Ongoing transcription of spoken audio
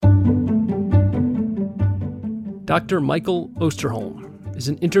Dr. Michael Osterholm is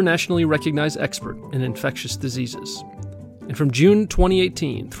an internationally recognized expert in infectious diseases. And from June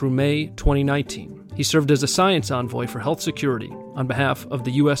 2018 through May 2019, he served as a science envoy for health security on behalf of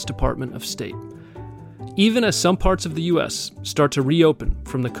the U.S. Department of State. Even as some parts of the U.S. start to reopen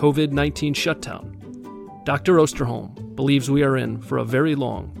from the COVID-19 shutdown, Dr. Osterholm believes we are in for a very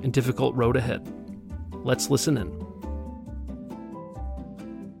long and difficult road ahead. Let's listen in.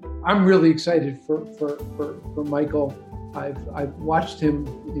 I'm really excited for Michael. I've watched him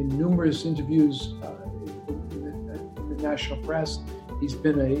in numerous interviews in the national press. He's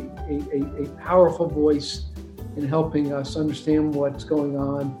been a powerful voice in helping us understand what's going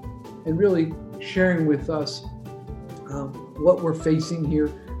on and really sharing with us what we're facing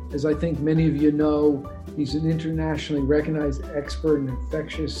here. As I think many of you know, he's an internationally recognized expert in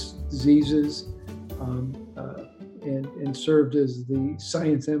infectious diseases and served as the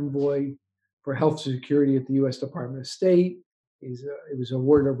science envoy for health security at the U.S. Department of State. He was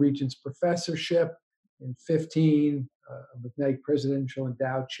awarded a Regents Professorship in 2015, McKnight Presidential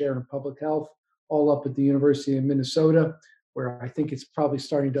Endowed Chair in Public Health, all up at the University of Minnesota, where I think it's probably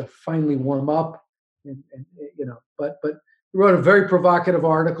starting to finally warm up. But he wrote a very provocative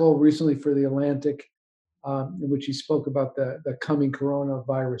article recently for The Atlantic, in which he spoke about the coming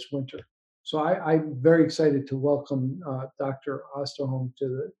coronavirus winter. So I'm very excited to welcome Dr. Osterholm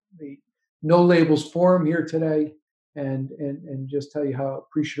to the No Labels Forum here today and just tell you how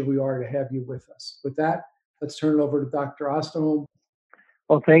appreciative we are to have you with us. With that, let's turn it over to Dr. Osterholm.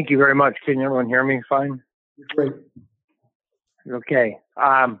 Well, thank you very much. Can everyone hear me fine? Great. Okay.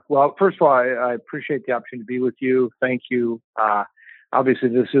 Well, first of all, I appreciate the opportunity to be with you. Thank you. Obviously,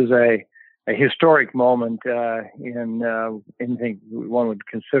 this is a historic moment in anything one would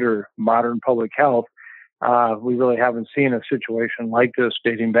consider modern public health. We really haven't seen a situation like this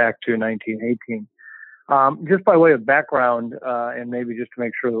dating back to 1918. Just by way of background, and maybe just to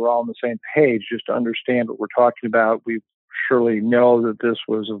make sure that we're all on the same page, just to understand what we're talking about, we surely know that this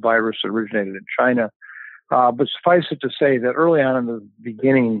was a virus that originated in China. But suffice it to say that early on in the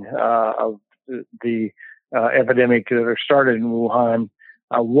beginning of the epidemic that started in Wuhan,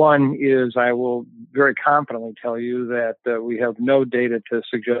 one is I will very confidently tell you that we have no data to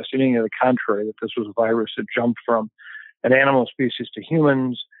suggest anything to the contrary, that this was a virus that jumped from an animal species to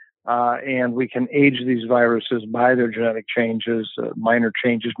humans. And we can age these viruses by their genetic changes, minor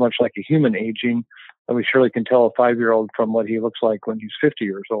changes, much like a human aging. And we surely can tell a 5-year-old from what he looks like when he's 50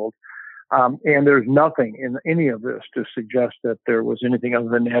 years old. And there's nothing in any of this to suggest that there was anything other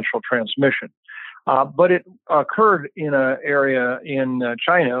than natural transmission. But it occurred in an area in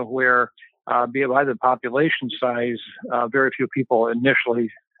China where, by the population size, very few people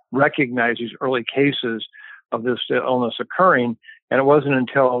initially recognized these early cases of this illness occurring. And it wasn't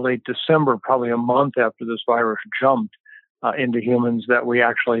until late December, probably a month after this virus jumped into humans, that we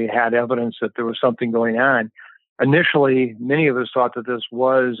actually had evidence that there was something going on. Initially, many of us thought that this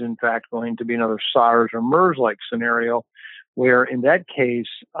was, in fact, going to be another SARS or MERS-like scenario, where in that case,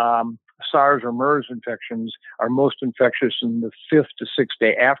 SARS or MERS infections are most infectious in the 5th to 6th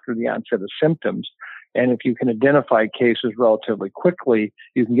day after the onset of symptoms. And if you can identify cases relatively quickly,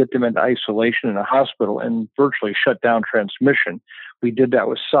 you can get them into isolation in a hospital and virtually shut down transmission. We did that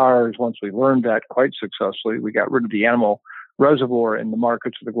with SARS. Once we learned that quite successfully, we got rid of the animal reservoir in the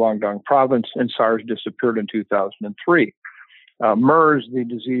markets of the Guangdong province, and SARS disappeared in 2003. MERS, the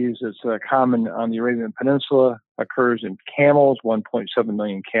disease that's common on the Arabian Peninsula, occurs in camels, 1.7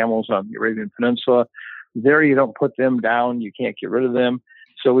 million camels on the Arabian Peninsula. There you don't put them down, you can't get rid of them.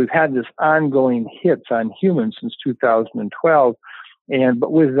 So we've had this ongoing hits on humans since 2012.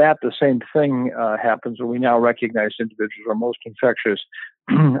 But with that, the same thing happens where we now recognize individuals are most infectious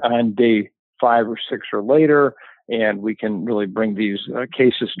on day 5 or 6 or later, and we can really bring these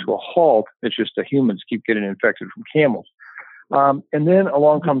cases to a halt. It's just the humans keep getting infected from camels. And then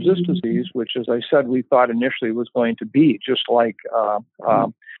along comes this disease, which, as I said, we thought initially was going to be just like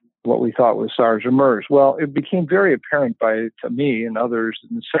what we thought was SARS or MERS. Well, it became very apparent to me and others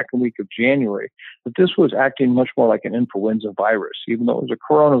in the second week of January that this was acting much more like an influenza virus. Even though it was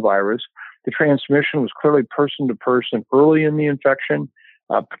a coronavirus, the transmission was clearly person to person early in the infection,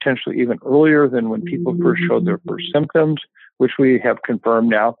 potentially even earlier than when people first showed their first symptoms, which we have confirmed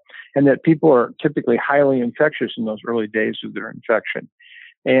now, and that people are typically highly infectious in those early days of their infection.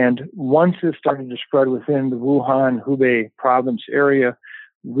 And once it started to spread within the Wuhan, Hubei province area,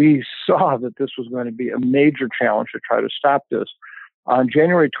 we saw that this was going to be a major challenge to try to stop this. On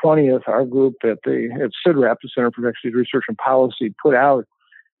January 20th, our group at CIDRAP, the Center for Infectious Research and Policy, put out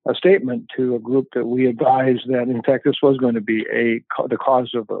a statement to a group that we advised that, in fact, this was going to be the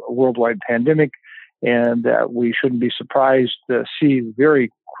cause of a worldwide pandemic, and that we shouldn't be surprised to see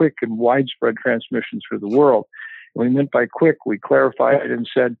very quick and widespread transmission through the world. What we meant by quick, we clarified and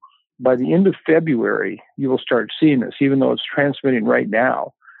said, by the end of February, you will start seeing this, even though it's transmitting right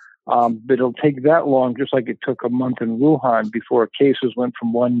now. But it'll take that long, just like it took a month in Wuhan before cases went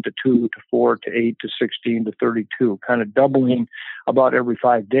from 1 to 2 to 4 to 8 to 16 to 32, kind of doubling about every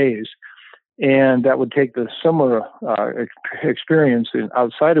 5 days. And that would take the similar experience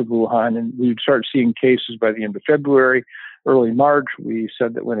outside of Wuhan, and we'd start seeing cases by the end of February, early March. We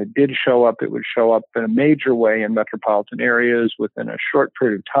said that when it did show up, it would show up in a major way in metropolitan areas within a short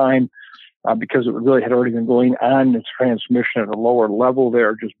period of time. Because it really had already been going on, its transmission at a lower level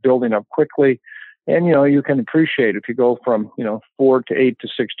there, just building up quickly. And, you can appreciate if you go from, 4 to 8 to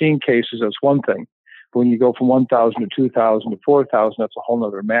 16 cases, that's one thing. But when you go from 1,000 to 2,000 to 4,000, that's a whole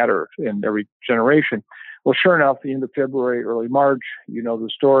other matter in every generation. Well, sure enough, the end of February, early March, you know the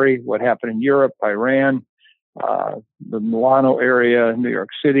story, what happened in Europe, Iran, the Milano area, New York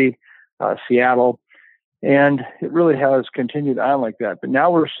City, Seattle. And it really has continued on like that. But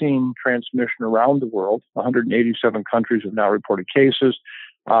now we're seeing transmission around the world. 187 countries have now reported cases.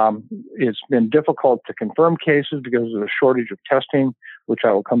 It's been difficult to confirm cases because of a shortage of testing, which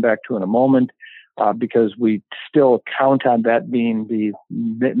I will come back to in a moment, because we still count on that being the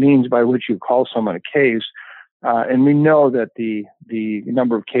means by which you call someone a case. And we know that the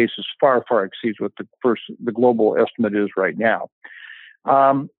number of cases far, far exceeds what the global estimate is right now.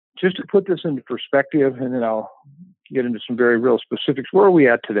 Just to put this into perspective, and then I'll get into some very real specifics. Where are we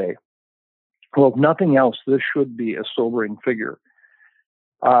at today? Well, if nothing else, this should be a sobering figure.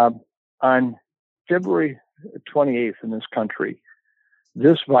 On February 28th in this country,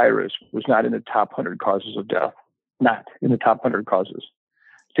 this virus was not in the top 100 causes of death. Not in the top 100 causes.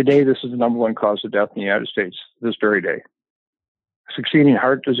 Today, this is the number one cause of death in the United States, this very day, succeeding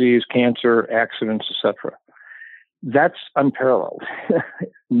heart disease, cancer, accidents, etc. That's unparalleled,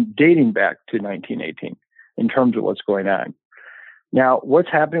 dating back to 1918 in terms of what's going on. Now, what's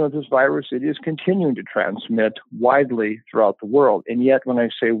happening with this virus? It is continuing to transmit widely throughout the world. And yet, when I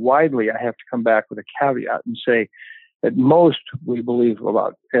say widely, I have to come back with a caveat and say, at most, we believe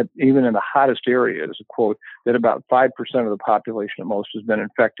even in the hottest areas, a quote, that about 5% of the population at most has been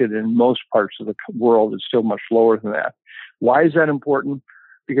infected. In most parts of the world, it's still much lower than that. Why is that important?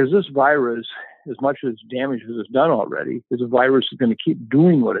 Because this virus, as much as damage as it's done already, is a virus that's going to keep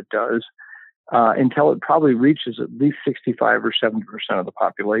doing what it does until it probably reaches at least 65 or 70% of the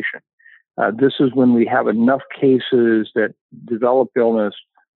population. This is when we have enough cases that develop illness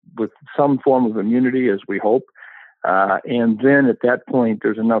with some form of immunity, as we hope. And then at that point,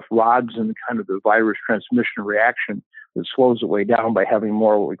 there's enough rods in kind of the virus transmission reaction that slows it way down by having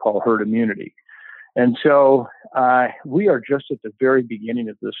more what we call herd immunity. And so we are just at the very beginning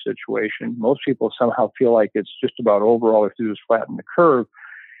of this situation. Most people somehow feel like it's just about over. All we have to do is flatten the curve.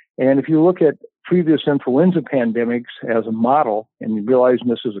 And if you look at previous influenza pandemics as a model, and you realize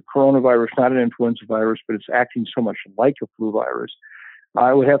this is a coronavirus, not an influenza virus, but it's acting so much like a flu virus,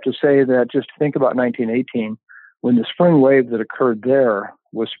 I would have to say that just think about 1918, when the spring wave that occurred there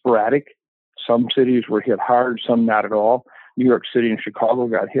was sporadic. Some cities were hit hard, some not at all. New York City and Chicago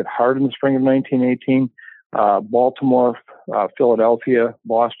got hit hard in the spring of 1918. Baltimore, Philadelphia,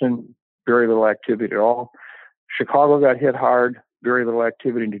 Boston, very little activity at all. Chicago got hit hard, very little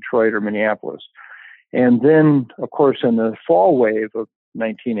activity in Detroit or Minneapolis. And then, of course, in the fall wave of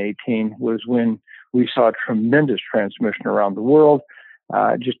 1918 was when we saw tremendous transmission around the world.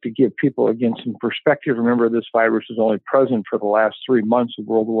 Just to give people, again, some perspective, remember this virus is only present for the last 3 months of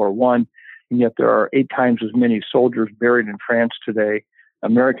World War I, and yet there are 8 times as many soldiers buried in France today,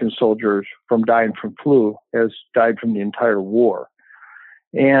 American soldiers, from dying from flu as died from the entire war.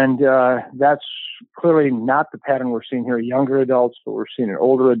 And that's clearly not the pattern we're seeing here in younger adults, but we're seeing in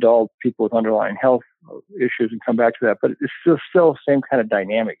older adults, people with underlying health issues, and come back to that. But it's still the same kind of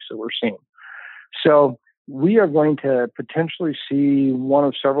dynamics that we're seeing. So we are going to potentially see one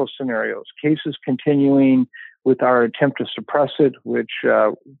of several scenarios. Cases continuing with our attempt to suppress it, which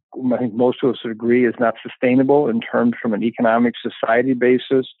I think most of us would agree is not sustainable in terms from an economic society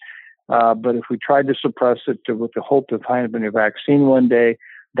basis. But if we tried to suppress it with the hope of finding a vaccine one day,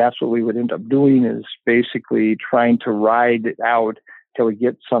 that's what we would end up doing, is basically trying to ride it out till we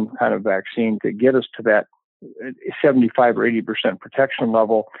get some kind of vaccine to get us to that 75 or 80% protection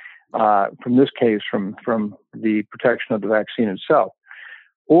level. From this case, from the protection of the vaccine itself.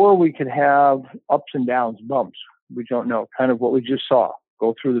 Or we could have ups and downs, bumps. We don't know, kind of what we just saw.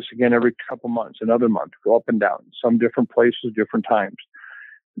 Go through this again every couple months, another month, go up and down, some different places, different times.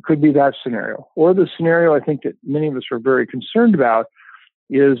 It could be that scenario. Or the scenario I think that many of us are very concerned about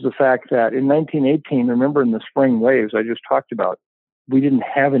is the fact that in 1918, remember in the spring waves I just talked about, we didn't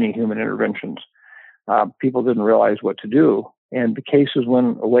have any human interventions. People didn't realize what to do, and the cases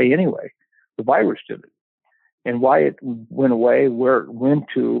went away anyway. The virus did it. And why it went away, where it went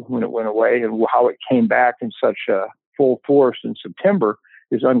to when it went away, and how it came back in such full force in September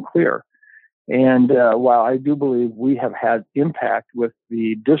is unclear. And while I do believe we have had impact with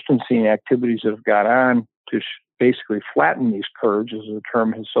the distancing activities that have gone on to basically flatten these curves, as the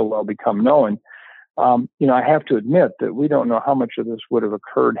term has so well become known, I have to admit that we don't know how much of this would have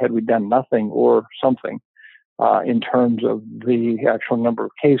occurred had we done nothing or something in terms of the actual number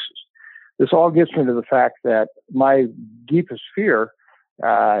of cases. This all gets me to the fact that my deepest fear,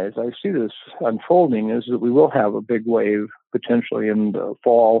 as I see this unfolding, is that we will have a big wave potentially in the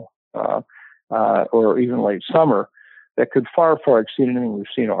fall or even late summer that could far, far exceed anything we've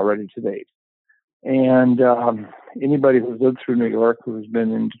seen already to date. And anybody who's lived through New York, who's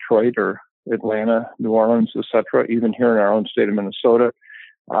been in Detroit or Atlanta, New Orleans, etc., even here in our own state of Minnesota,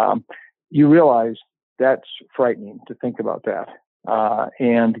 you realize that's frightening to think about that.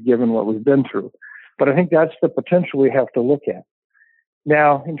 And given what we've been through. But I think that's the potential we have to look at.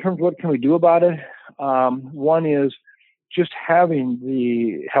 Now, in terms of what can we do about it, one is just having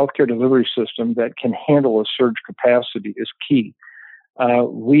the healthcare delivery system that can handle a surge capacity is key.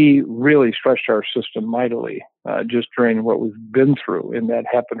 We really stretched our system mightily just during what we've been through, and that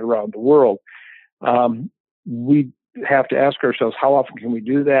happened around the world. We have to ask ourselves, how often can we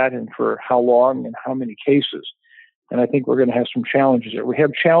do that, and for how long, and how many cases? And I think we're going to have some challenges there. We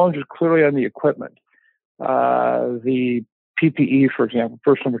have challenges clearly on the equipment. The PPE, for example,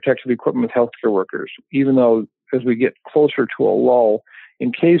 personal protective equipment with healthcare workers, even though as we get closer to a lull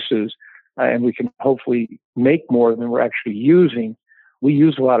in cases, and we can hopefully make more than we're actually using, we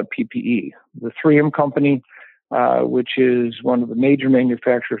use a lot of PPE. The 3M company, which is one of the major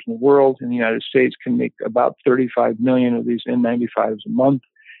manufacturers in the world in the United States, can make about 35 million of these N95s a month.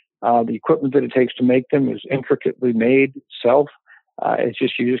 The equipment that it takes to make them is intricately made itself.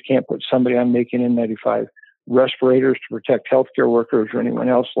 You just can't put somebody on making N95 respirators to protect healthcare workers or anyone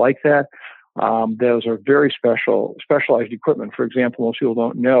else like that. Those are very specialized equipment. For example, most people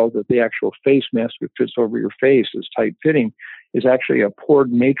don't know that the actual face mask that fits over your face is tight fitting is actually a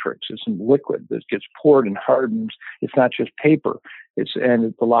poured matrix. It's some liquid that gets poured and hardens. It's not just paper. And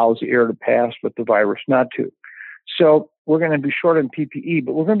it allows the air to pass, but the virus not to. So we're going to be short on PPE,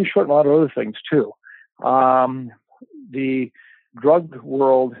 but we're going to be short on a lot of other things too. The drug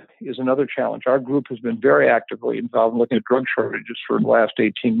world is another challenge. Our group has been very actively involved in looking at drug shortages for the last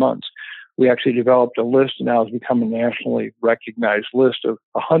 18 months. We actually developed a list, and now has become a nationally recognized list of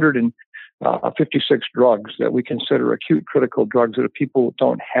 156 drugs that we consider acute critical drugs that if people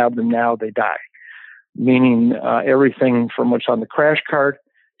don't have them now, they die. Meaning everything from what's on the crash cart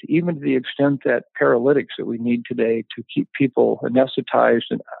to even to the extent that paralytics that we need today to keep people anesthetized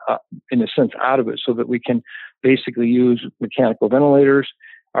and, in a sense, out of it so that we can basically use mechanical ventilators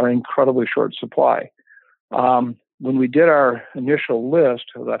are in incredibly short supply. When we did our initial list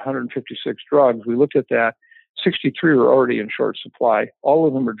of that 156 drugs, we looked at that. 63 were already in short supply. All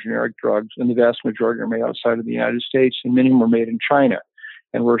of them are generic drugs, and the vast majority are made outside of the United States, and many were made in China.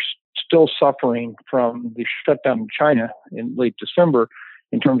 And we're still suffering from the shutdown in China in late December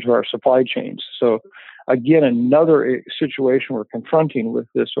in terms of our supply chains. So again, another situation we're confronting with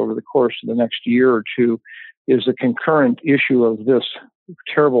this over the course of the next year or two is the concurrent issue of this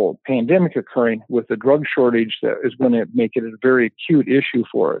terrible pandemic occurring with the drug shortage that is going to make it a very acute issue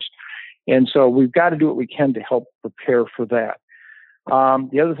for us. And so we've got to do what we can to help prepare for that.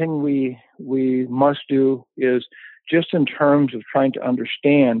 The other thing we must do is just in terms of trying to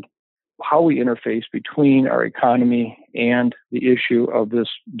understand how we interface between our economy and the issue of this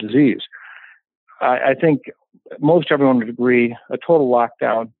disease. I think most everyone would agree a total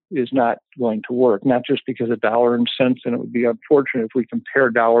lockdown is not going to work, not just because of dollar and cents, and it would be unfortunate if we compare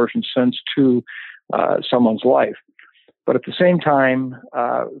dollars and cents to someone's life. But at the same time,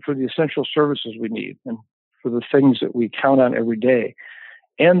 for the essential services we need and for the things that we count on every day,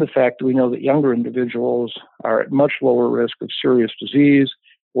 and the fact that we know that younger individuals are at much lower risk of serious disease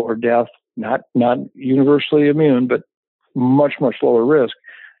or death, not universally immune, but much, much lower risk,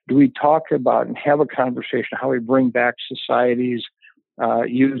 do we talk about and have a conversation how we bring back societies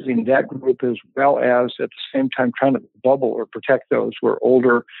using that group as well as at the same time trying to bubble or protect those who are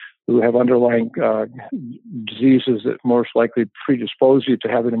older, who have underlying diseases that most likely predispose you to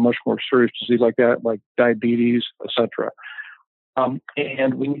having a much more serious disease like that, like diabetes, etc.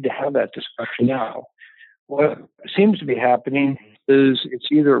 And we need to have that discussion now. What seems to be happening is it's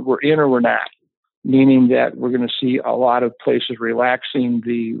either we're in or we're not. meaning that we're going to see a lot of places relaxing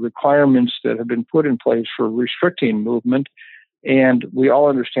the requirements that have been put in place for restricting movement. And we all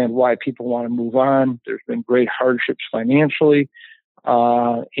understand why people want to move on. There's been great hardships financially,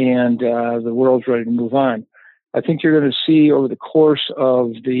 and the world's ready to move on. I think you're going to see over the course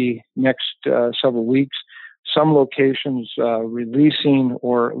of the next several weeks, some locations releasing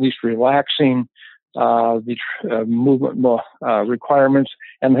or at least relaxing the movement requirements.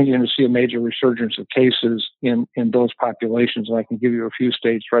 And I think you're going to see a major resurgence of cases in those populations. And I can give you a few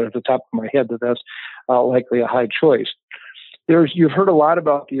states right at the top of my head that's likely a high choice. You've heard a lot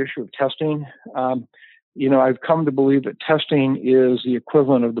about the issue of testing. I've come to believe that testing is the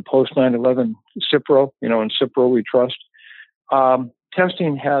equivalent of the post 9/11 CIPRO. In CIPRO we trust.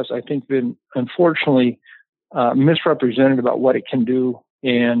 Testing has, I think, been unfortunately misrepresented about what it can do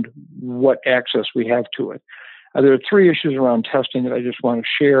and what access we have to it. There are three issues around testing that I just want to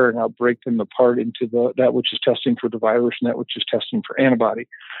share, and I'll break them apart into that which is testing for the virus and that which is testing for antibody.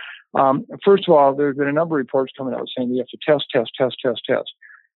 First of all, there's been a number of reports coming out saying we have to test.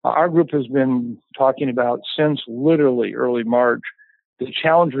 Our group has been talking about since literally early March the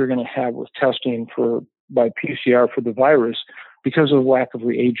challenge we're going to have with testing by PCR for the virus because of lack of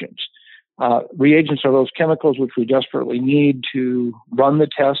reagents. Reagents are those chemicals which we desperately need to run the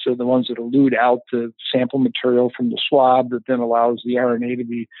test. They're the ones that elute out the sample material from the swab that then allows the RNA to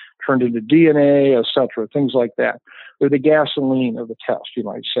be turned into DNA, et cetera, things like that. They're the gasoline of the test, you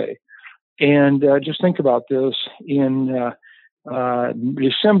might say. And just think about this. In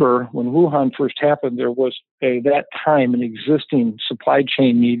December, when Wuhan first happened, there was that time an existing supply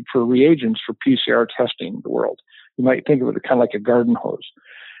chain need for reagents for PCR testing in the world. You might think of it kind of like a garden hose.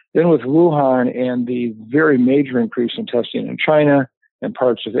 Then with Wuhan and the very major increase in testing in China and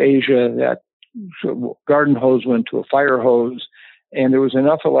parts of Asia, that garden hose went to a fire hose, and there was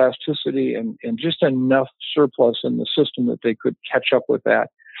enough elasticity and just enough surplus in the system that they could catch up with that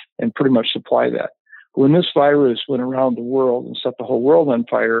and pretty much supply that. When this virus went around the world and set the whole world on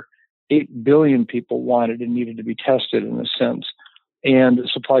fire, 8 billion people wanted and needed to be tested in a sense, and the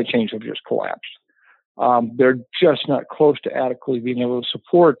supply chains have just collapsed. They're just not close to adequately being able to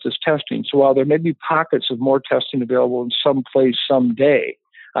support this testing. So while there may be pockets of more testing available in some place someday,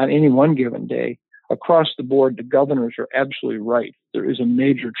 on any one given day, across the board, the governors are absolutely right. There is a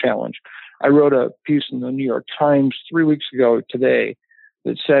major challenge. I wrote a piece in the New York Times 3 weeks ago today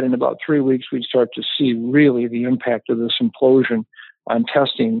that said in about 3 weeks we'd start to see really the impact of this implosion on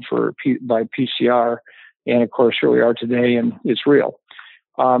testing by PCR. And of course, here we are today, and it's real.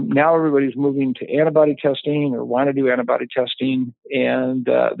 Now everybody's moving to antibody testing or want to do antibody testing, and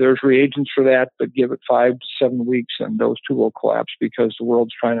there's reagents for that, but give it 5 to 7 weeks and those two will collapse because the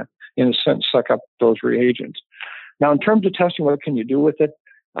world's trying to, in a sense, suck up those reagents. Now, in terms of testing, what can you do with it?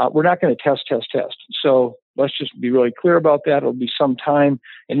 We're not going to test. So let's just be really clear about that. It'll be some time.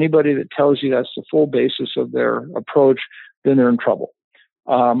 Anybody that tells you that's the full basis of their approach, then they're in trouble.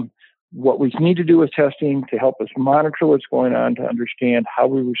 What we need to do with testing to help us monitor what's going on, to understand how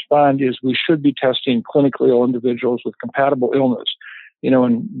we respond, is we should be testing clinically ill individuals with compatible illness.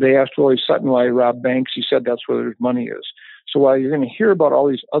 And they asked Roy Sutton why he robbed banks. He said that's where his money is. So while you're going to hear about all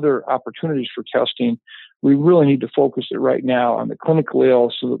these other opportunities for testing, we really need to focus it right now on the clinical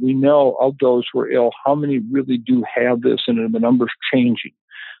ill so that we know of those who are ill, how many really do have this, and the numbers changing.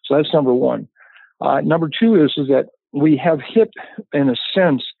 So that's number one. Number two is that we have hit, in a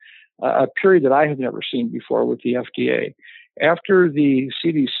sense, a period that I have never seen before with the FDA. After the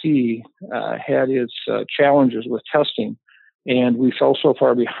CDC had its challenges with testing, and we fell so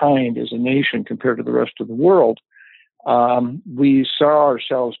far behind as a nation compared to the rest of the world, we saw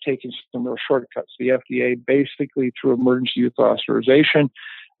ourselves taking some real shortcuts. The FDA, basically through emergency use authorization,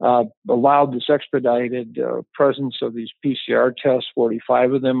 allowed this expedited presence of these PCR tests,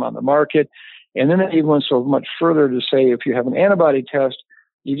 45 of them on the market. And then it even went so much further to say if you have an antibody test,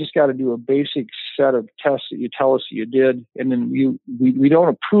 you just got to do a basic set of tests that you tell us that you did, and then we don't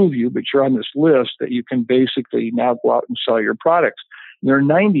approve you, but you're on this list that you can basically now go out and sell your products. And there are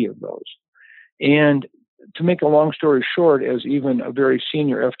 90 of those. And to make a long story short, as even a very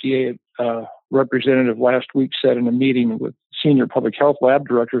senior FDA representative last week said in a meeting with senior public health lab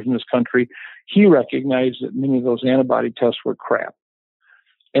directors in this country, he recognized that many of those antibody tests were crap.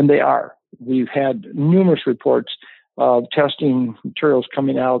 And they are. We've had numerous reports of testing materials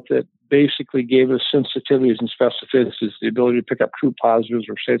coming out that basically gave us sensitivities and specificities, the ability to pick up true positives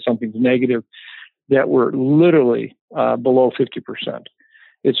or say something's negative, that were literally below 50%.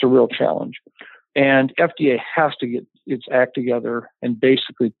 It's a real challenge. And FDA has to get its act together and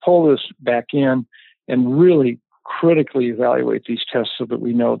basically pull this back in and really critically evaluate these tests so that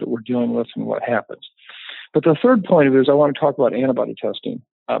we know that we're dealing with and what happens. But the third point of it is I want to talk about antibody testing.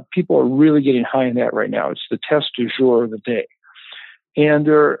 People are really getting high in that right now. It's the test du jour of the day. And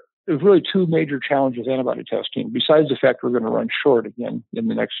there's really two major challenges with antibody testing, besides the fact we're going to run short again in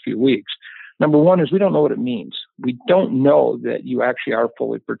the next few weeks. Number one is we don't know what it means. We don't know that you actually are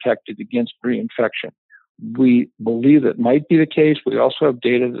fully protected against reinfection. We believe it might be the case. We also have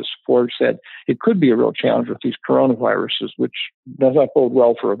data that supports that it could be a real challenge with these coronaviruses, which does not bode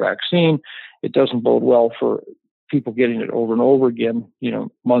well for a vaccine. It doesn't bode well for people getting it over and over again,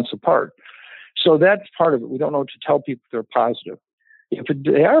 months apart. So that's part of it. We don't know what to tell people they're positive. If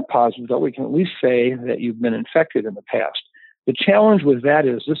they are positive, though, we can at least say that you've been infected in the past. The challenge with that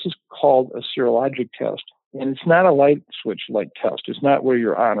is this is called a serologic test, and it's not a light switch-like test. It's not where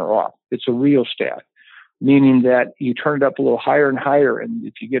you're on or off. It's a rheostat, meaning that you turn it up a little higher and higher, and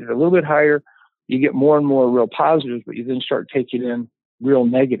if you get it a little bit higher, you get more and more real positives, but you then start taking in real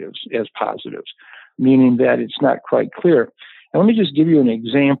negatives as positives, meaning that it's not quite clear. And let me just give you an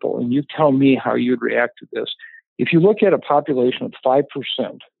example, and you tell me how you'd react to this. If you look at a population of 5%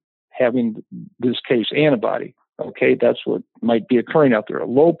 having this case antibody, okay, that's what might be occurring out there, a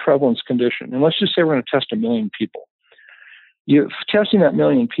low prevalence condition. And let's just say we're going to test 1 million people. Testing that 1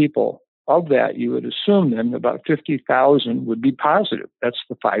 million people, of that, you would assume then about 50,000 would be positive. That's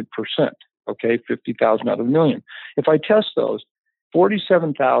the 5%, okay, 50,000 out of 1 million. If I test those,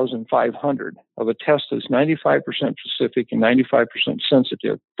 47,500 of a test that's 95% specific and 95%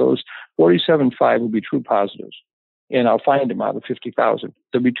 sensitive, those 47.5 will be true positives. And I'll find them out of 50,000.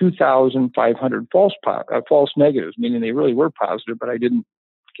 There'll be 2,500 false negatives, meaning they really were positive, but I didn't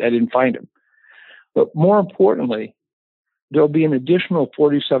find them. But more importantly, there'll be an additional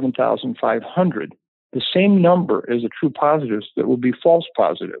 47,500, the same number as the true positives that will be false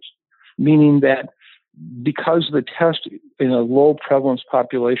positives, meaning that because the test in a low prevalence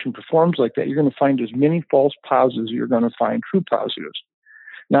population performs like that, you're going to find as many false positives as you're going to find true positives.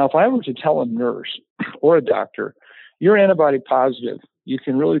 Now, if I were to tell a nurse or a doctor, you're antibody positive, you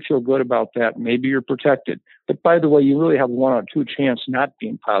can really feel good about that. Maybe you're protected. But by the way, you really have 1 out of 2 chance not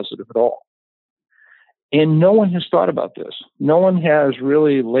being positive at all. And no one has thought about this. No one has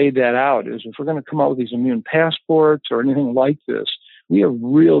really laid that out as if we're going to come out with these immune passports or anything like this. We have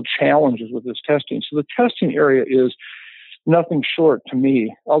real challenges with this testing. So the testing area is nothing short, to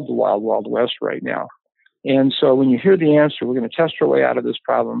me, of the wild, wild west right now. And so when you hear the answer, we're going to test our way out of this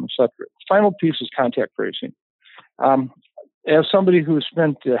problem, etc. Final piece is contact tracing. As somebody who has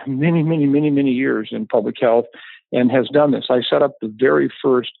spent many years in public health and has done this, I set up the very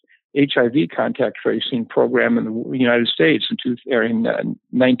first HIV contact tracing program in the United States in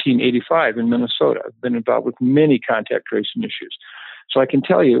 1985 in Minnesota. I've been involved with many contact tracing issues. So I can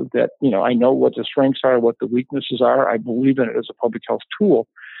tell you that, I know what the strengths are, what the weaknesses are. I believe in it as a public health tool.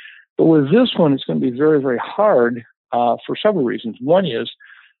 But with this one, it's going to be very, very hard for several reasons. One is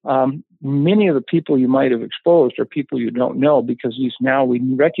many of the people you might have exposed are people you don't know, because we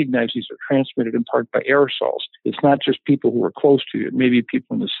recognize these are transmitted in part by aerosols. It's not just people who are close to you. It may be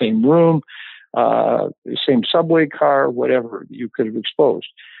people in the same room, the same subway car, whatever you could have exposed.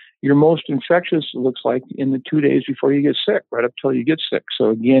 You're most infectious, it looks like, in the 2 days before you get sick, right up till you get sick. So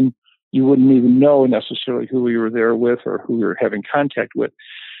again, you wouldn't even know necessarily who you were there with or who you were having contact with.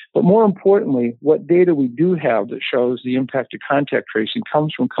 But more importantly, what data we do have that shows the impact of contact tracing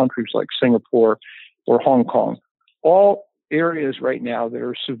comes from countries like Singapore or Hong Kong. All areas right now that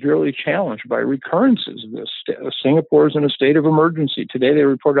are severely challenged by recurrences of this. Singapore is in a state of emergency. Today they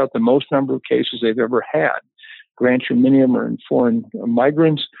reported out the most number of cases they've ever had. Grant you, many of them are foreign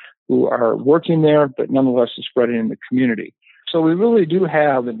migrants who are working there, but nonetheless is spreading in the community. So we really do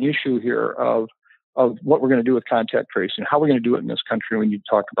have an issue here of what we're going to do with contact tracing, how we're going to do it in this country when you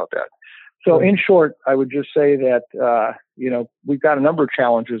talk about that. So in short, I would just say that, we've got a number of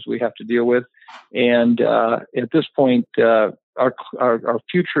challenges we have to deal with. And at this point, our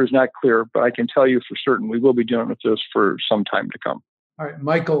future is not clear, but I can tell you for certain we will be dealing with this for some time to come. All right,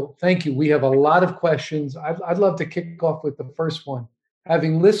 Michael, thank you. We have a lot of questions. I'd love to kick off with the first one.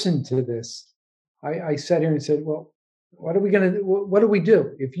 Having listened to this, I sat here and said, well, what do we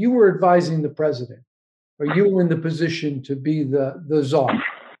do? If you were advising the president or you were in the position to be the czar,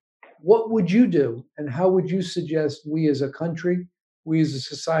 what would you do? And how would you suggest we as a country, we as a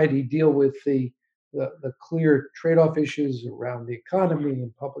society deal with the clear trade-off issues around the economy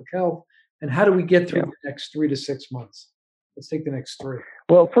and public health? And how do we get through the next 3 to 6 months? Let's take the next 3.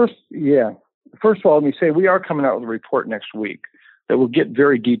 Well, first of all, let me say we are coming out with a report next week that will get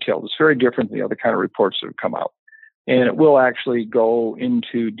very detailed. It's very different than the other kind of reports that have come out. And it will actually go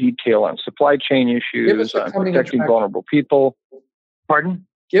into detail on supply chain issues, on protecting vulnerable people. Pardon?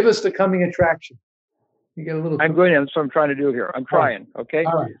 Give us the coming attraction. You get a little. I'm going to. That's what I'm trying to do here. I'm trying. Okay.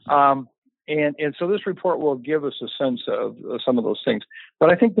 All right. And so this report will give us a sense of some of those things. But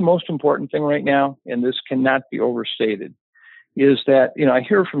I think the most important thing right now, and this cannot be overstated, is that, you know, I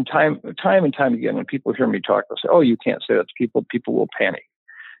hear from time and time again when people hear me talk, they'll say, "Oh, you can't say that to people. People will panic."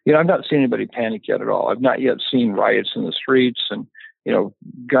 You know, I've not seen anybody panic yet at all. I've not yet seen riots in the streets and, you know,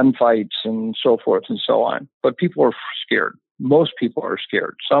 gunfights and so forth and so on. But people are scared. Most people are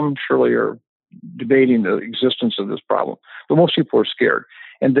scared. Some surely are debating the existence of this problem, but most people are scared.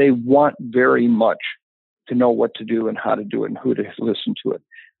 And they want very much to know what to do and how to do it and who to listen to it.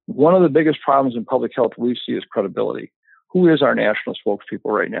 One of the biggest problems in public health we see is credibility. Who is our national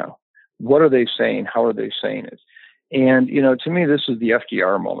spokespeople right now? What are they saying? How are they saying it? And, you know, to me, this is the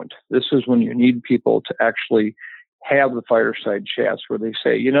FDR moment. This is when you need people to actually have the fireside chats where they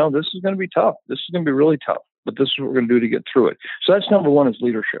say, you know, this is going to be tough. This is going to be really tough, but this is what we're going to do to get through it. So that's number one, is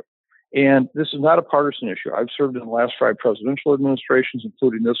leadership. And this is not a partisan issue. I've served in the last 5 presidential administrations,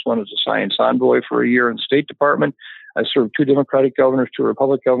 including this one as a science envoy for a year in the State Department. I served 2 Democratic governors, 2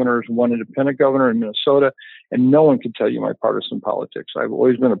 Republican governors, 1 independent governor in Minnesota, and no one can tell you my partisan politics. I've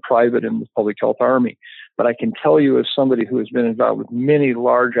always been a private in the public health army. But I can tell you, as somebody who has been involved with many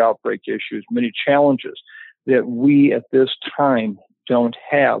large outbreak issues, many challenges, that we at this time don't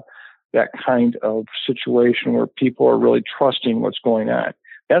have that kind of situation where people are really trusting what's going on.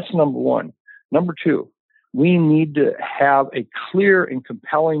 That's number one. Number two, we need to have a clear and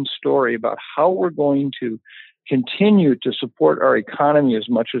compelling story about how we're going to continue to support our economy as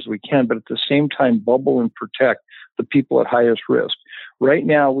much as we can, but at the same time bubble and protect the people at highest risk. Right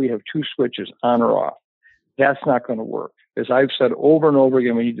now, we have 2 switches, on or off. That's not going to work. As I've said over and over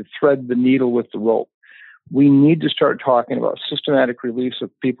again, we need to thread the needle with the rope. We need to start talking about systematic release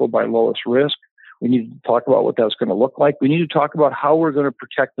of people by lowest risk. We need to talk about what that's going to look like. We need to talk about how we're going to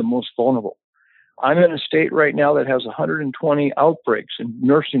protect the most vulnerable. I'm in a state right now that has 120 outbreaks in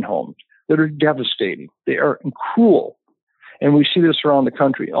nursing homes that are devastating. They are cruel. And we see this around the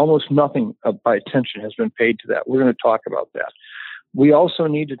country. Almost nothing by attention has been paid to that. We're going to talk about that. We also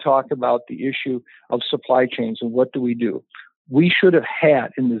need to talk about the issue of supply chains and what do we do. We should have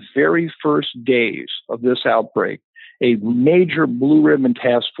had, in the very first days of this outbreak, a major blue ribbon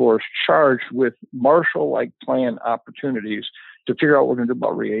task force charged with Marshall-like plan opportunities to figure out what we're going to do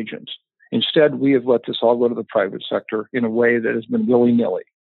about reagents. Instead, we have let this all go to the private sector in a way that has been willy-nilly.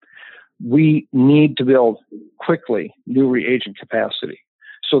 We need to build quickly new reagent capacity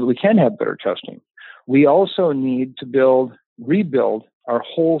so that we can have better testing. We also need to rebuild our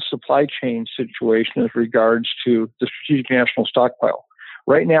whole supply chain situation as regards to the Strategic National Stockpile.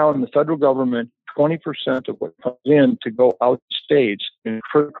 Right now in the federal government, 20% of what comes in to go out to states in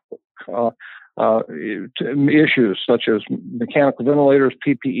critical issues such as mechanical ventilators,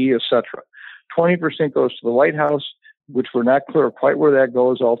 PPE, etc. 20% goes to the White House, which we're not clear quite where that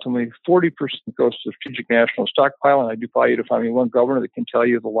goes ultimately. 40% goes to the Strategic National Stockpile, and I defy you to find me one governor that can tell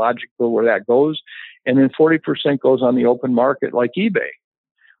you the logic of where that goes. And then 40% goes on the open market like eBay,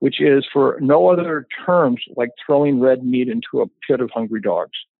 which is for no other terms like throwing red meat into a pit of hungry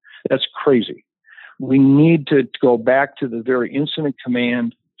dogs. That's crazy. We need to go back to the very incident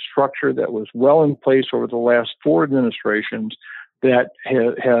command structure that was well in place over the last 4 administrations that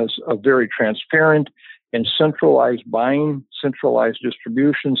has a very transparent and centralized buying, centralized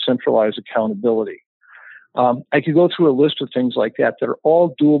distribution, centralized accountability. I could go through a list of things like that that are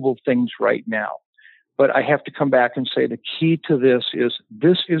all doable things right now. But I have to come back and say the key to this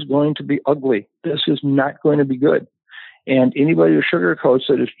is going to be ugly. This is not going to be good. And anybody who sugarcoats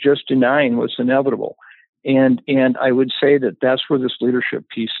it is just denying what's inevitable. And I would say that that's where this leadership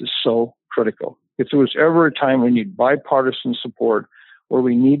piece is so critical. If there was ever a time we need bipartisan support, where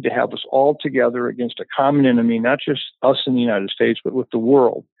we need to have us all together against a common enemy, not just us in the United States, but with the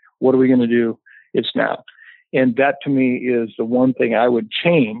world, what are we going to do? It's now. And that to me is the one thing I would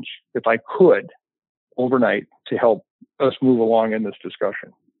change if I could overnight to help us move along in this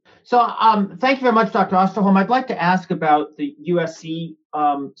discussion. So thank you very much, Dr. Osterholm. I'd like to ask about the USC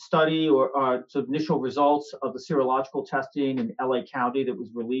study or sort of initial results of the serological testing in LA County that was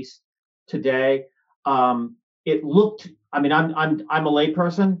released today. It looked, I mean, I'm a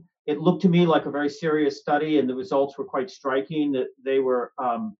layperson. It looked to me like a very serious study, and the results were quite striking. That they were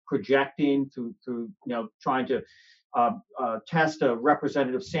projecting through trying to test a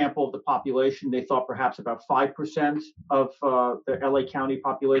representative sample of the population. They thought perhaps about 5% of the LA County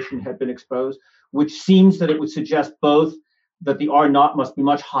population had been exposed, which seems that it would suggest both that the R naught must be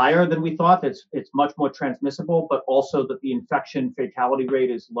much higher than we thought. It's much more transmissible, but also that the infection fatality rate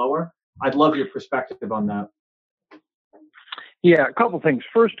is lower. I'd love your perspective on that. Yeah, a couple things.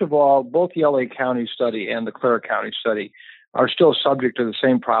 First of all, both the LA County study and the Clara County study are still subject to the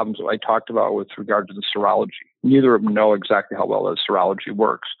same problems that I talked about with regard to the serology. Neither of them know exactly how well the serology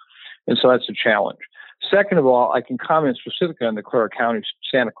works. And so that's a challenge. Second of all, I can comment specifically on the Clara County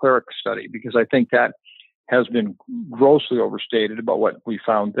Santa Clara study because I think that has been grossly overstated about what we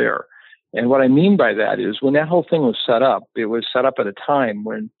found there. And what I mean by that is when that whole thing was set up, it was set up at a time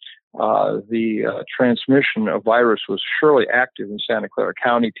when the transmission of virus was surely active in Santa Clara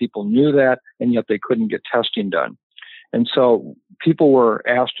County. People knew that, and yet they couldn't get testing done. And so people were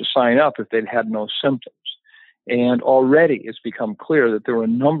asked to sign up if they'd had no symptoms. And already it's become clear that there were a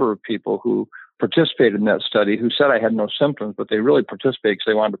number of people who participated in that study who said I had no symptoms, but they really participated because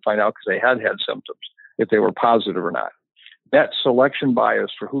they wanted to find out because they had symptoms, if they were positive or not. That selection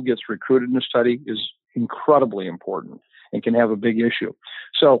bias for who gets recruited in the study is incredibly important and can have a big issue.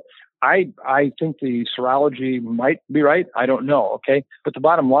 So I think the serology might be right. I don't know, okay? But the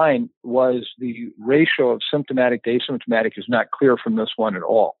bottom line was the ratio of symptomatic to asymptomatic is not clear from this one at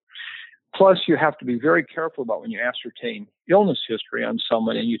all. Plus, you have to be very careful about when you ascertain illness history on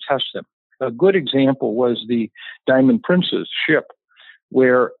someone and you test them. A good example was the Diamond Princess ship,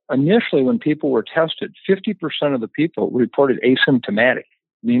 where initially when people were tested, 50% of the people reported asymptomatic,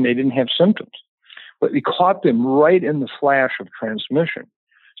 meaning they didn't have symptoms. But we caught them right in the flash of transmission,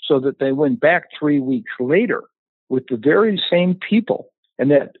 so that they went back 3 weeks later with the very same people, and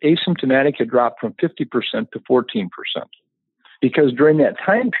that asymptomatic had dropped from 50% to 14%. Because during that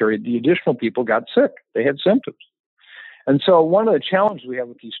time period, the additional people got sick. They had symptoms. And so one of the challenges we have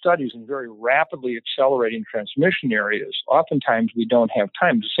with these studies in very rapidly accelerating transmission areas, oftentimes we don't have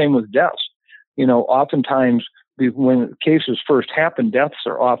time. The same with deaths. You know, oftentimes when cases first happen, deaths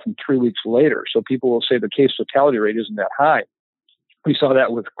are often 3 weeks later. So people will say the case fatality rate isn't that high. We saw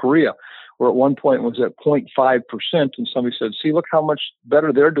that with Korea, where at one point it was at 0.5%, and somebody said, see, look how much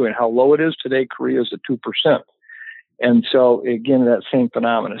better they're doing, how low it is today. Korea's at 2%. And so, again, that same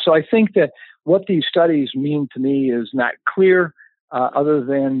phenomenon. So I think that what these studies mean to me is not clear, other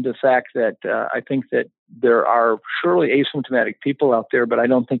than the fact that I think that there are surely asymptomatic people out there, but I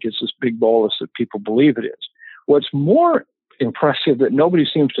don't think it's this big bolus that people believe it is. What's more impressive that nobody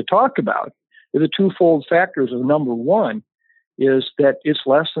seems to talk about is the twofold factors of number one, is that it's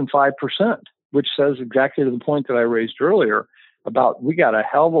less than 5%, which says exactly to the point that I raised earlier about we got a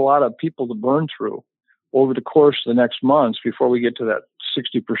hell of a lot of people to burn through over the course of the next months before we get to that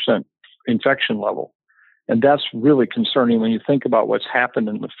 60% infection level. And that's really concerning when you think about what's happened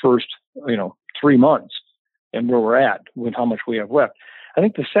in the first, 3 months and where we're at with how much we have left. I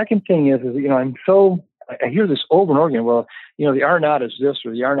think the second thing is I hear this over and over again. Well, the R naught is this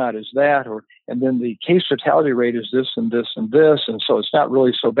or the R naught is that, and then the case fatality rate is this and this and this, and so it's not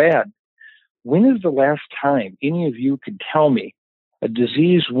really so bad. When is the last time any of you could tell me a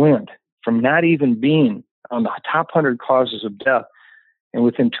disease went from not even being on the top 100 causes of death, and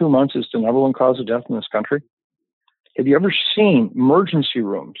within 2 months it's the number one cause of death in this country? Have you ever seen emergency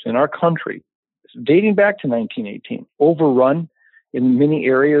rooms in our country, dating back to 1918, overrun in many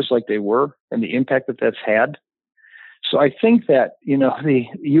areas like they were, and the impact that that's had? So I think that, you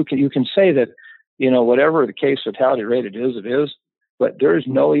can say that, whatever the case fatality rate it is, but there is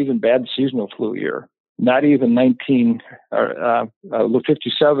no even bad seasonal flu year, not even 57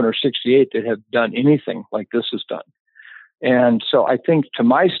 or 68 that have done anything like this has done. And so I think, to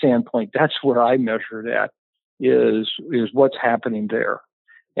my standpoint, that's where I measure that is what's happening there.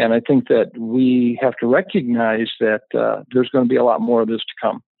 And I think that we have to recognize that there's going to be a lot more of this to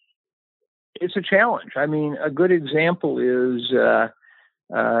come. It's a challenge. I mean, a good example is,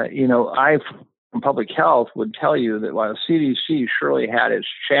 I, from public health, would tell you that while CDC surely had its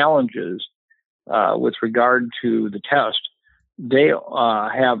challenges with regard to the test, they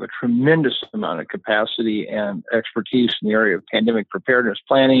have a tremendous amount of capacity and expertise in the area of pandemic preparedness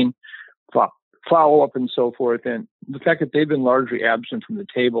planning, follow-up, and so forth. And the fact that they've been largely absent from the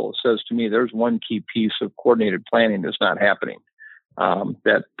table says to me there's one key piece of coordinated planning that's not happening.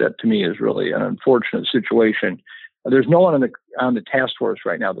 That to me is really an unfortunate situation. There's no one on the task force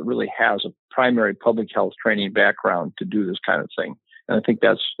right now that really has a primary public health training background to do this kind of thing. And I think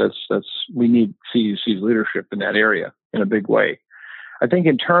that's we need CDC's leadership in that area in a big way. I think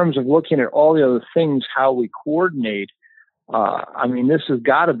in terms of looking at all the other things, how we coordinate, this has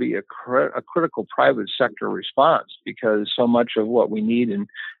got to be a critical private sector response, because so much of what we need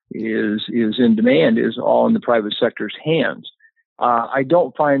is in demand is all in the private sector's hands. I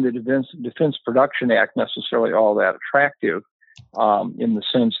don't find the Defense Production Act necessarily all that attractive in the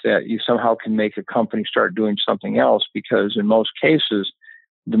sense that you somehow can make a company start doing something else, because in most cases,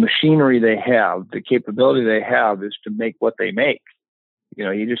 the machinery they have, the capability they have is to make what they make. You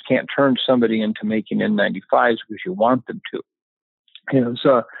know, you just can't turn somebody into making N95s because you want them to.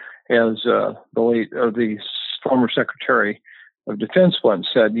 As the former Secretary of Defense once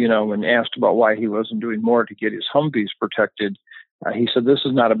said, you know, when asked about why he wasn't doing more to get his Humvees protected, he said, "This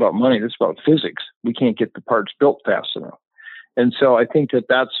is not about money. This is about physics. We can't get the parts built fast enough." And so I think that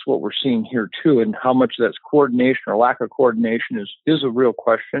that's what we're seeing here too. And how much that's coordination or lack of coordination is a real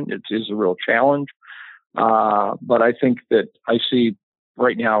question. It is a real challenge. But I think that I see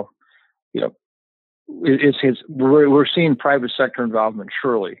right now, you know, we're seeing private sector involvement.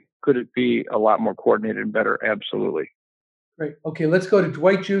 Surely, could it be a lot more coordinated and better? Absolutely. Great. Okay, let's go to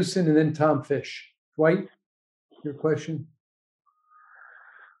Dwight Jewson and then Tom Fish. Dwight, your question.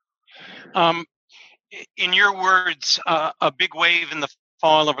 In your words, a big wave in the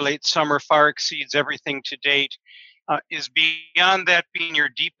fall or late summer far exceeds everything to date. Is beyond that being your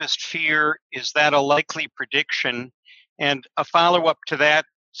deepest fear? Is that a likely prediction? And a follow-up to that,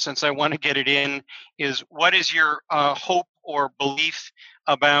 since I want to get it in, is what is your hope or belief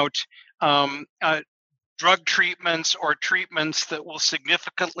about drug treatments or treatments that will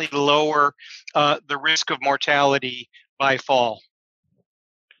significantly lower the risk of mortality by fall?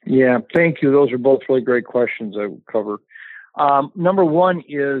 Yeah, thank you. Those are both really great questions I will cover. Number one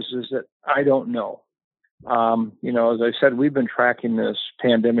is that I don't know. You know, as I said, we've been tracking this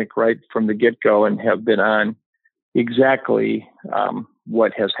pandemic right from the get-go and have been on exactly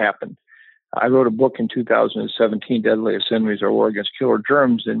what has happened. I wrote a book in 2017, Deadliest Enemies: Our War Against Killer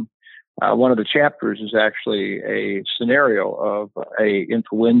Germs, and one of the chapters is actually a scenario of a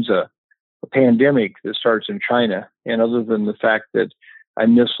influenza pandemic that starts in China. And other than the fact that I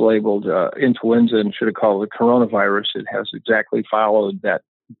mislabeled influenza and should have called it coronavirus, it has exactly followed that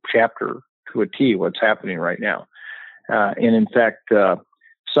chapter to a T, what's happening right now. And in fact,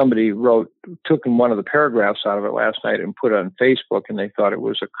 somebody took one of the paragraphs out of it last night and put it on Facebook, and they thought it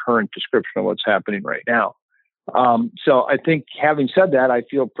was a current description of what's happening right now. So I think, having said that, I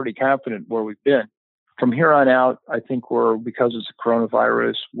feel pretty confident where we've been. From here on out, I think because it's a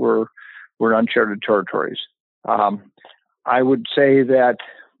coronavirus, we're in uncharted territories. I would say that,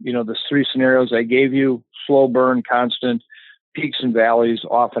 you know, the three scenarios I gave you, slow burn, constant, peaks and valleys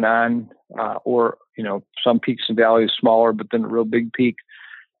off and on, or, you know, some peaks and valleys smaller, but then a real big peak.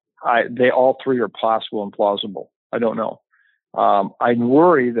 They all three are possible and plausible. I don't know. I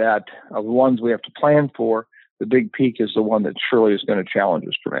worry that of the ones we have to plan for, the big peak is the one that surely is going to challenge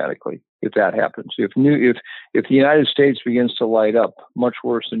us dramatically if that happens. If the United States begins to light up much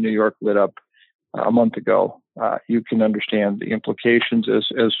worse than New York lit up a month ago, you can understand the implications as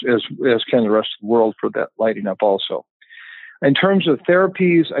can the rest of the world for that lighting up also. In terms of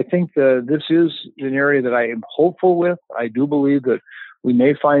therapies, I think this is an area that I am hopeful with. I do believe that we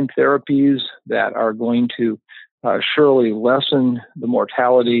may find therapies that are going to surely lessen the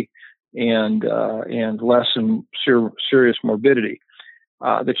mortality and lessen serious morbidity.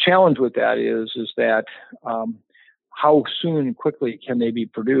 The challenge with that is that how soon and quickly can they be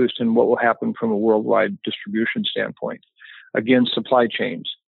produced, and what will happen from a worldwide distribution standpoint? Again, supply chains.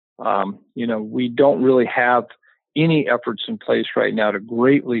 You know, we don't really have any efforts in place right now to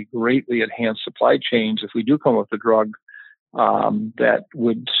greatly enhance supply chains if we do come up with a drug that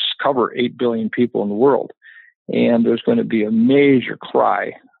would cover 8 billion people in the world. And there's going to be a major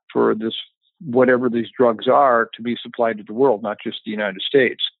cry for this, whatever these drugs are, to be supplied to the world, not just the United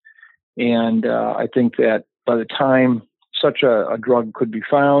States. And I think that by the time such a drug could be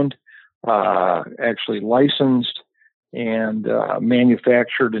found, actually licensed and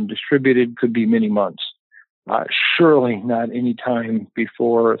manufactured and distributed, could be many months. Surely not any time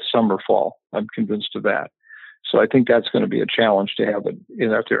before summer, fall. I'm convinced of that. So I think that's going to be a challenge to have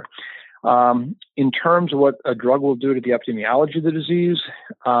it out there. In terms of what a drug will do to the epidemiology of the disease,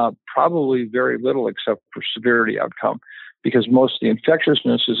 probably very little except for severity outcome, because most of the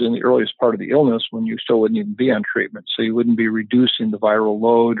infectiousness is in the earliest part of the illness when you still wouldn't even be on treatment. So you wouldn't be reducing the viral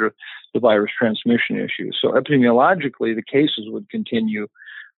load or the virus transmission issues. So epidemiologically, the cases would continue.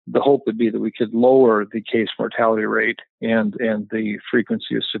 The hope would be that we could lower the case mortality rate and the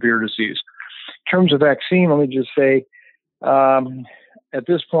frequency of severe disease. In terms of vaccine, let me just say, at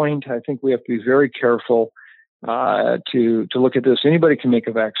this point, I think we have to be very careful to look at this. Anybody can make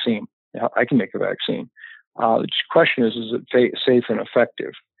a vaccine. I can make a vaccine. The question is it safe and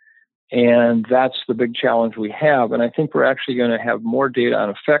effective? And that's the big challenge we have. And I think we're actually going to have more data on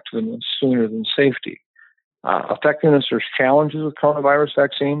effectiveness sooner than safety. effectiveness, there's challenges with coronavirus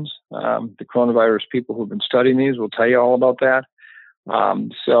vaccines. The coronavirus people who've been studying these will tell you all about that.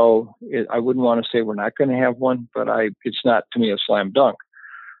 I wouldn't want to say we're not going to have one, but it's not, to me, a slam dunk.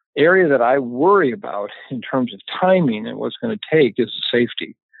 Area that I worry about in terms of timing and what's going to take is the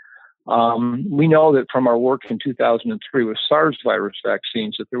safety. We know that from our work in 2003 with SARS virus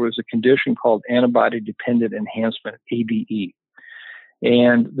vaccines that there was a condition called antibody-dependent enhancement, ADE.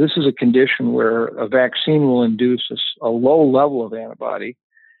 And this is a condition where a vaccine will induce a low level of antibody,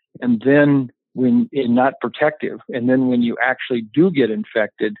 and then when not protective, and then when you actually do get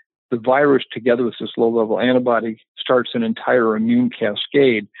infected, the virus together with this low level antibody starts an entire immune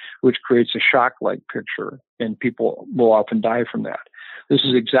cascade, which creates a shock-like picture, and people will often die from that. This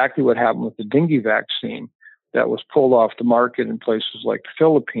is exactly what happened with the dengue vaccine that was pulled off the market in places like the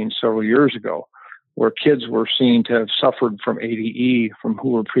Philippines several years ago, where kids were seen to have suffered from ADE from who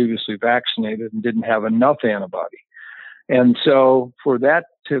were previously vaccinated and didn't have enough antibody. And so for that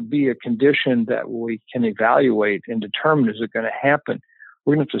to be a condition that we can evaluate and determine is it going to happen,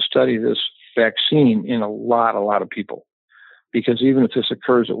 we're going to have to study this vaccine in a lot of people. Because even if this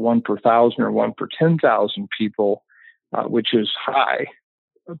occurs at 1 per 1,000 or 1 per 10,000 people, which is high,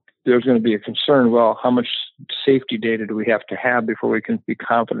 there's going to be a concern, well, how much safety data do we have to have before we can be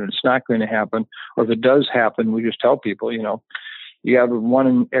confident it's not going to happen? Or if it does happen, we just tell people, you have a 1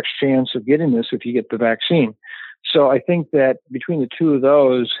 in X chance of getting this if you get the vaccine. So I think that between the two of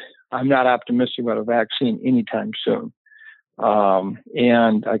those, I'm not optimistic about a vaccine anytime soon.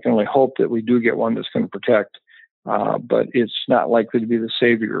 And I can only hope that we do get one that's going to protect, but it's not likely to be the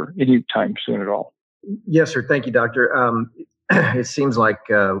savior anytime soon at all. Yes, sir. Thank you, Doctor. It seems like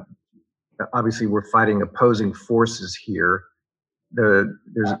obviously we're fighting opposing forces here. There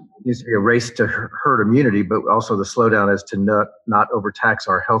needs to be a race to herd immunity, but also the slowdown is to not overtax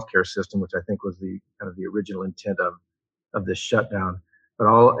our healthcare system, which I think was the kind of the original intent of this shutdown. But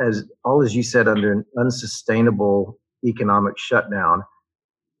all as you said, under an unsustainable economic shutdown.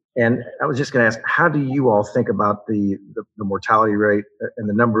 And I was just going to ask, how do you all think about the mortality rate and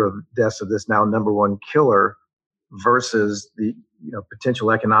the number of deaths of this now number one killer versus the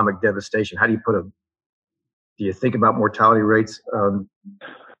potential economic devastation? How do you think about mortality rates of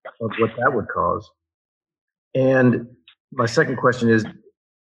what that would cause? And my second question is,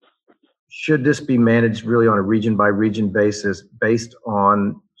 should this be managed really on a region by region basis based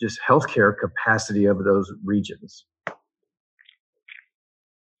on just healthcare capacity of those regions?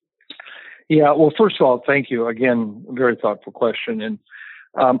 Yeah, well, first of all, thank you. Again, very thoughtful question. And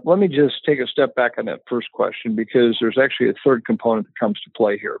let me just take a step back on that first question, because there's actually a third component that comes to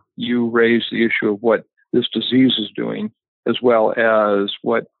play here. You raised the issue of what this disease is doing, as well as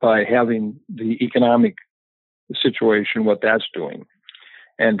what, by having the economic situation, what that's doing.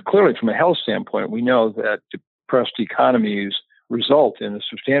 And clearly, from a health standpoint, we know that depressed economies result in a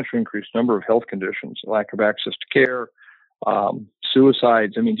substantially increased number of health conditions, lack of access to care,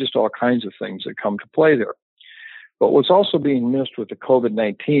 suicides, just all kinds of things that come to play there. But what's also being missed with the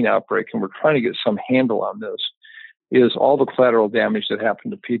COVID-19 outbreak, and we're trying to get some handle on this, is all the collateral damage that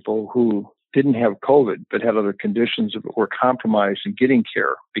happened to people who didn't have COVID but had other conditions that were compromised in getting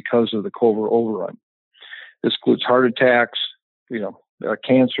care because of the COVID overrun. This includes heart attacks,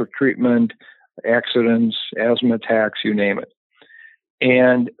 cancer treatment, accidents, asthma attacks, you name it.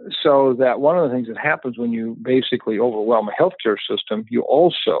 And so that one of the things that happens when you basically overwhelm a healthcare system, you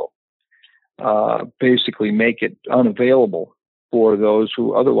also basically make it unavailable for those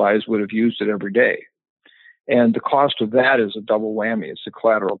who otherwise would have used it every day. And the cost of that is a double whammy. It's the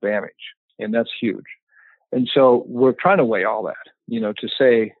collateral damage, and that's huge. And so we're trying to weigh all that, to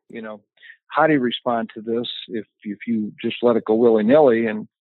say, how do you respond to this if you just let it go willy-nilly and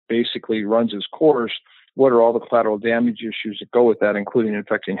basically runs its course? What are all the collateral damage issues that go with that, including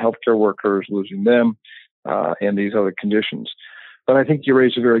infecting healthcare workers, losing them, and these other conditions? But I think you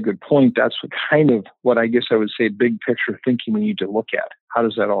raise a very good point. That's what I guess I would say big picture thinking we need to look at. How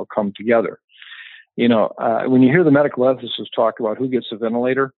does that all come together? When you hear the medical ethicists talk about who gets a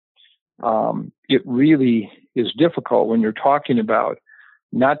ventilator, it really is difficult when you're talking about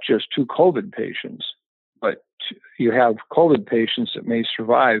not just 2 COVID patients, but you have COVID patients that may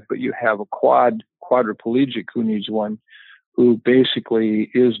survive, but you have a quadriplegic who needs one, who basically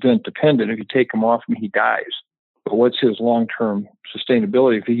is vent dependent. If you take him off him, he dies. But what's his long-term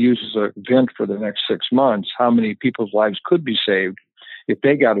sustainability? If he uses a vent for the next 6 months, how many people's lives could be saved if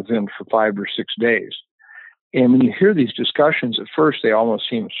they got a vent for 5 or 6 days? And when you hear these discussions, at first they almost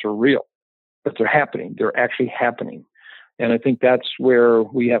seem surreal, but they're happening. They're actually happening. And I think that's where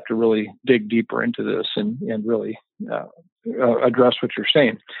we have to really dig deeper into this and really address what you're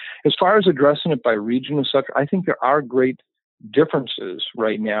saying. As far as addressing it by region and such, I think there are great differences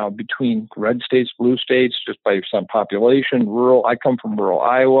right now between red states, blue states, just based on population, rural. I come from rural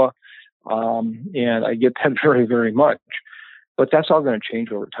Iowa, and I get that very, very much. But that's all going to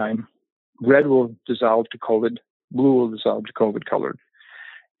change over time. Red will dissolve to COVID, blue will dissolve to COVID colored.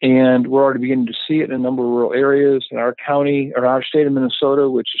 And we're already beginning to see it in a number of rural areas in our county, or our state of Minnesota,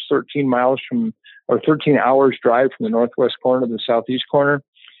 which is 13 hours drive from the northwest corner to the southeast corner.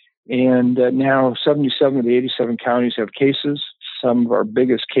 And now 77 of the 87 counties have cases. Some of our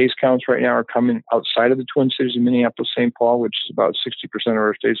biggest case counts right now are coming outside of the Twin Cities of Minneapolis, St. Paul, which is about 60% of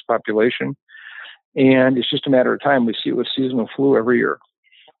our state's population. And it's just a matter of time. We see it with seasonal flu every year.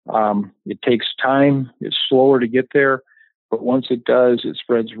 It takes time. It's slower to get there. But once it does, it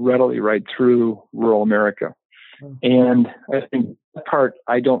spreads readily right through rural America. And I think that part,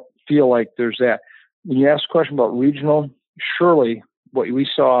 I don't feel like there's that. When you ask a question about regional, surely what we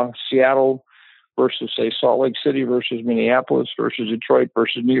saw, Seattle versus, say, Salt Lake City versus Minneapolis versus Detroit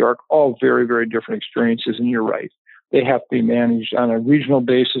versus New York, all very, very different experiences. And you're right. They have to be managed on a regional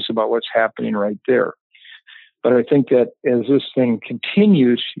basis about what's happening right there. But I think that as this thing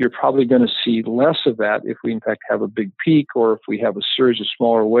continues, you're probably going to see less of that if we, in fact, have a big peak, or if we have a series of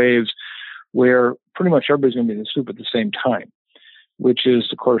smaller waves where pretty much everybody's going to be in the soup at the same time, which is,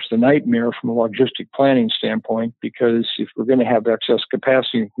 of course, the nightmare from a logistic planning standpoint, because if we're going to have excess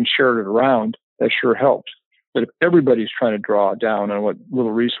capacity and can share it around, that sure helps. But if everybody's trying to draw down on what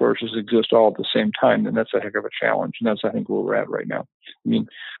little resources exist all at the same time, then that's a heck of a challenge. And that's, I think, where we're at right now. I mean,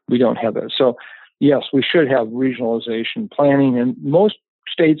 we don't have that. So, yes, we should have regionalization planning. And most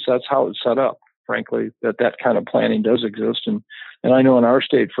states, that's how it's set up, frankly, that kind of planning does exist. And I know in our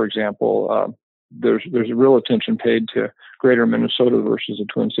state, for example, there's a real attention paid to greater Minnesota versus the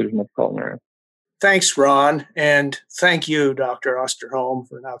Twin Cities metropolitan area. Thanks, Ron. And thank you, Dr. Osterholm,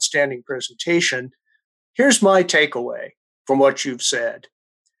 for an outstanding presentation. Here's my takeaway from what you've said.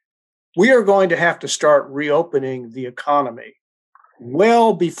 We are going to have to start reopening the economy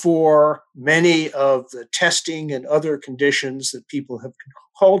well before many of the testing and other conditions that people have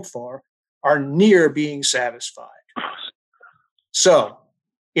called for are near being satisfied. So,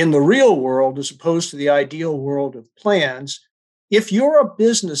 in the real world, as opposed to the ideal world of plans, if you're a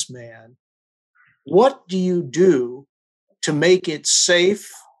businessman, what do you do to make it safe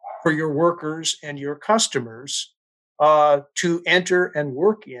for your workers and your customers to enter and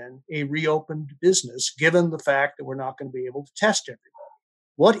work in a reopened business, given the fact that we're not going to be able to test everybody?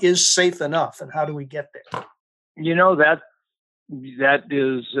 What is safe enough, and how do we get there? You know, that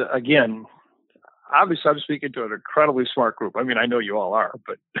is, again, obviously I'm speaking to an incredibly smart group. I mean, I know you all are,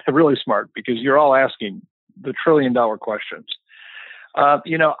 but really smart, because you're all asking the trillion-dollar questions.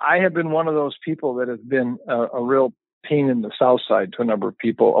 I have been one of those people that have been a real pain in the South Side to a number of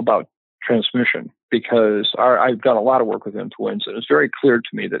people about transmission, because I've done a lot of work with influenza, and it's very clear to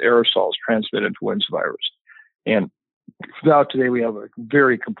me that aerosols transmit influenza virus. And now today we have a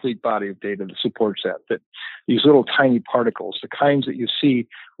very complete body of data that supports that these little tiny particles, the kinds that you see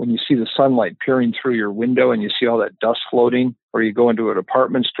when you see the sunlight peering through your window and you see all that dust floating, or you go into a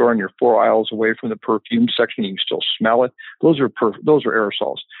department store and you're 4 aisles away from the perfume section, you can still smell it. Those are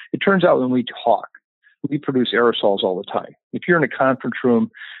aerosols. It turns out when we talk, we produce aerosols all the time. If you're in a conference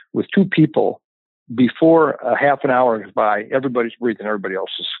room with two people, before a half an hour goes by, everybody's breathing everybody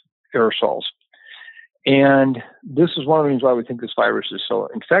else's aerosols. And this is one of the reasons why we think this virus is so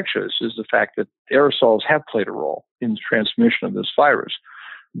infectious, is the fact that aerosols have played a role in the transmission of this virus.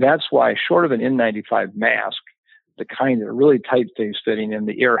 That's why, short of an N95 mask, the kind that are really tight face fitting and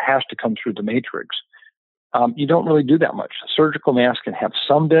the air has to come through the matrix, you don't really do that much. Surgical masks can have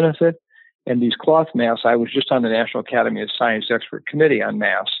some benefit, and these cloth masks, I was just on the National Academy of Science Expert Committee on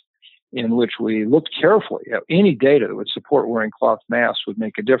masks, in which we looked carefully at any data that would support wearing cloth masks would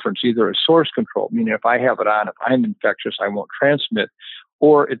make a difference, either as source control, meaning if I have it on, if I'm infectious, I won't transmit,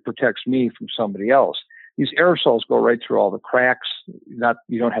 or it protects me from somebody else. These aerosols go right through all the cracks. You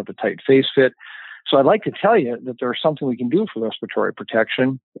don't have the tight face fit. So I'd like to tell you that there's something we can do for respiratory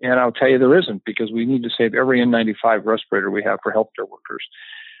protection, and I'll tell you there isn't, because we need to save every N95 respirator we have for healthcare workers.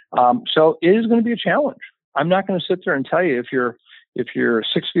 So it is going to be a challenge. I'm not going to sit there and tell you if you're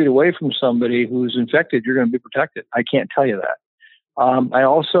 6 feet away from somebody who's infected, you're going to be protected. I can't tell you that. I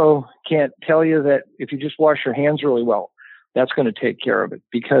also can't tell you that if you just wash your hands really well, that's going to take care of it,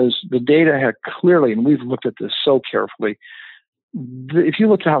 because the data have clearly, and we've looked at this so carefully, if you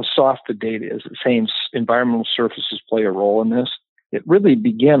look at how soft the data is, it's saying environmental surfaces play a role in this. It really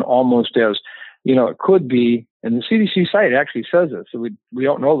began almost as it could be, and the CDC site actually says this, so we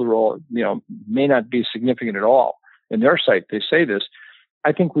don't know the role, may not be significant at all. In their site, they say this.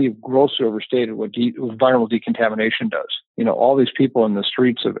 I think we've grossly overstated what viral decontamination does. All these people in the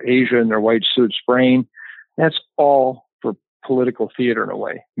streets of Asia in their white suits spraying, that's all for political theater in a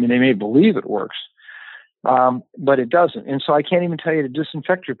way. I mean, they may believe it works, but it doesn't. And so I can't even tell you to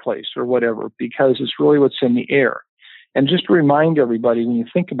disinfect your place or whatever, because it's really what's in the air. And just to remind everybody, when you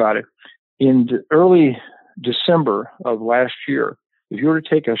think about it, in early December of last year, if you were to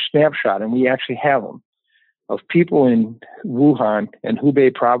take a snapshot, and we actually have them, of people in Wuhan and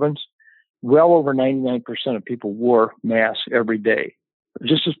Hubei province, well over 99% of people wore masks every day,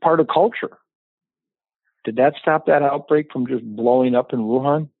 just as part of culture. Did that stop that outbreak from just blowing up in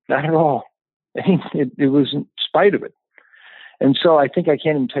Wuhan? Not at all. I mean, it was in spite of it. And so I think I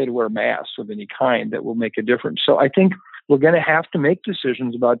can't even tell you to wear masks of any kind that will make a difference. So I think we're going to have to make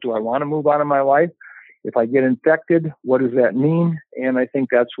decisions about, do I want to move on in my life? If I get infected, what does that mean? And I think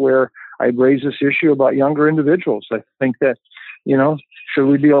that's where I raise this issue about younger individuals. I think that, should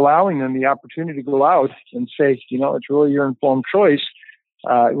we be allowing them the opportunity to go out and say, it's really your informed choice.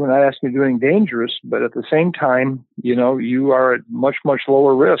 We're not asking you to do anything dangerous, but at the same time, you are at much, much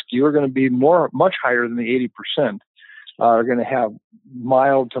lower risk. You're going to be much higher than the 80% are going to have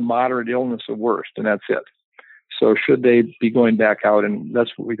mild to moderate illness at worst, and that's it. So should they be going back out? And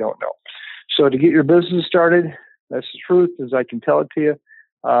that's what we don't know. So to get your business started, that's the truth, as I can tell it to you.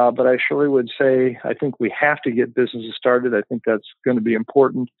 But I surely would say I think we have to get businesses started. I think that's going to be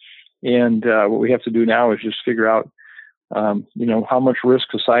important. And what we have to do now is just figure out, how much risk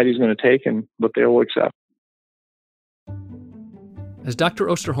society is going to take and what they will accept. As Dr.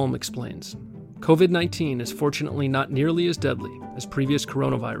 Osterholm explains, COVID-19 is fortunately not nearly as deadly as previous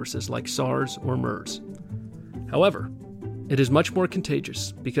coronaviruses like SARS or MERS. However, it is much more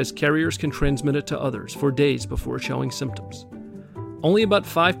contagious because carriers can transmit it to others for days before showing symptoms. Only about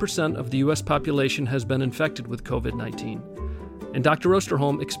 5% of the U.S. population has been infected with COVID-19, and Dr.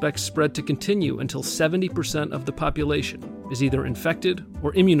 Osterholm expects spread to continue until 70% of the population is either infected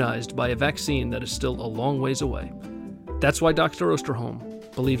or immunized by a vaccine that is still a long ways away. That's why Dr.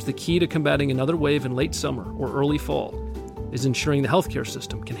 Osterholm believes the key to combating another wave in late summer or early fall is ensuring the healthcare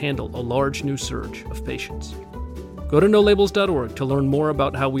system can handle a large new surge of patients. Go to nolabels.org to learn more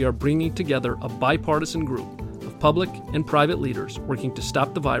about how we are bringing together a bipartisan group of public and private leaders working to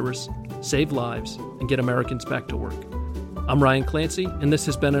stop the virus, save lives, and get Americans back to work. I'm Ryan Clancy, and this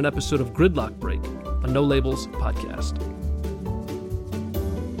has been an episode of Gridlock Break, a No Labels podcast.